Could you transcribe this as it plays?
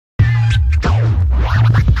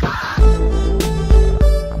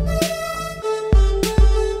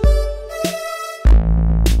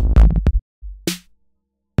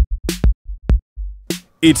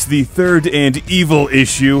It's the third and evil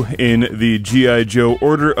issue in the G.I. Joe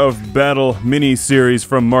Order of Battle miniseries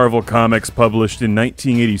from Marvel Comics, published in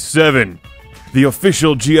 1987. The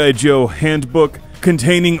official G.I. Joe handbook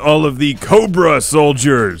containing all of the Cobra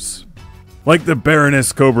soldiers, like the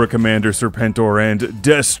Baroness, Cobra Commander, Serpentor, and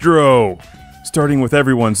Destro. Starting with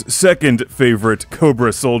everyone's second favorite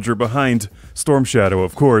Cobra soldier behind Storm Shadow,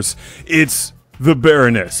 of course, it's the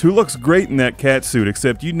Baroness, who looks great in that cat suit,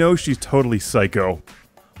 except you know she's totally psycho.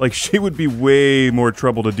 Like, she would be way more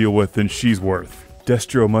trouble to deal with than she's worth.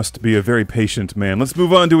 Destro must be a very patient man. Let's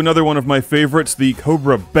move on to another one of my favorites, the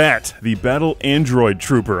Cobra Bat, the Battle Android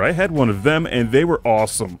Trooper. I had one of them, and they were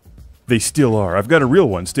awesome. They still are. I've got a real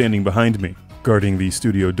one standing behind me, guarding the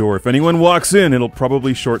studio door. If anyone walks in, it'll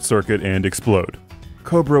probably short-circuit and explode.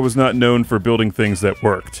 Cobra was not known for building things that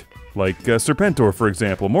worked, like Serpentor, for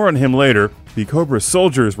example. More on him later. The Cobra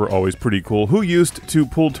soldiers were always pretty cool. Who used to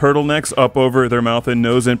pull turtlenecks up over their mouth and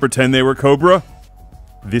nose and pretend they were Cobra?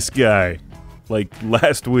 This guy. Like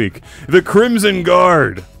last week. The Crimson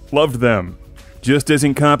Guard! Loved them. Just as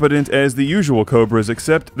incompetent as the usual Cobras,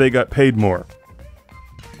 except they got paid more.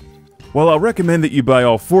 While I'll recommend that you buy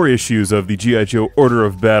all 4 issues of the G.I. Joe Order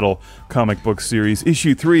of Battle comic book series,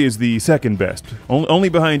 issue 3 is the second best. Only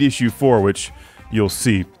behind issue 4, which you'll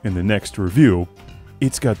see in the next review.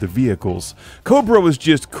 It's got the vehicles. Cobra was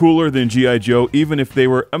just cooler than G.I. Joe, even if they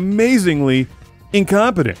were amazingly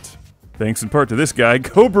incompetent. Thanks in part to this guy,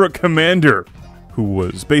 Cobra Commander, who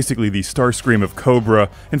was basically the Starscream of Cobra.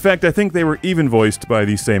 In fact, I think they were even voiced by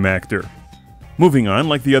the same actor. Moving on,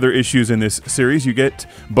 like the other issues in this series, you get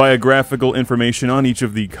biographical information on each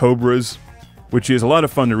of the Cobras, which is a lot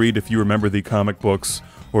of fun to read if you remember the comic books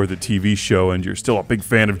or the TV show and you're still a big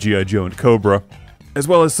fan of G.I. Joe and Cobra, as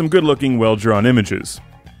well as some good-looking, well-drawn images.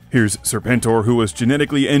 Here's Serpentor, who was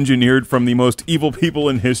genetically engineered from the most evil people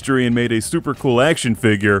in history and made a super cool action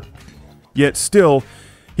figure, yet still,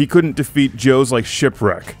 he couldn't defeat Joes like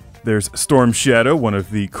Shipwreck. There's Storm Shadow, one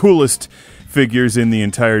of the coolest figures in the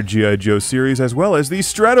entire G.I. Joe series, as well as the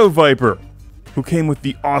Strato Viper, who came with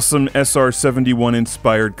the awesome SR-71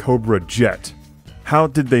 inspired Cobra jet. How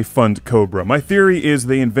did they fund Cobra? My theory is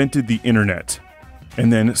they invented the internet,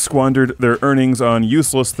 and then squandered their earnings on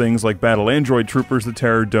useless things like Battle Android Troopers, the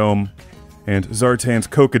Terror Dome, and Zartan's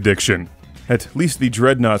coke addiction. At least the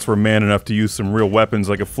Dreadnoughts were man enough to use some real weapons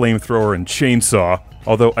like a flamethrower and chainsaw,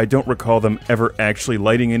 although I don't recall them ever actually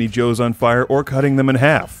lighting any Joes on fire or cutting them in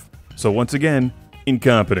half. So once again,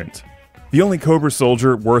 incompetent. The only Cobra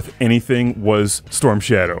soldier worth anything was Storm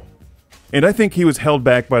Shadow, and I think he was held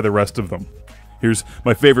back by the rest of them. Here's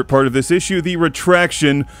my favorite part of this issue, the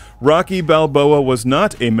retraction. Rocky Balboa was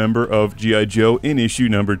not a member of G.I. Joe in issue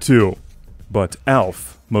number 2, but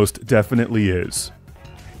Alf most definitely is.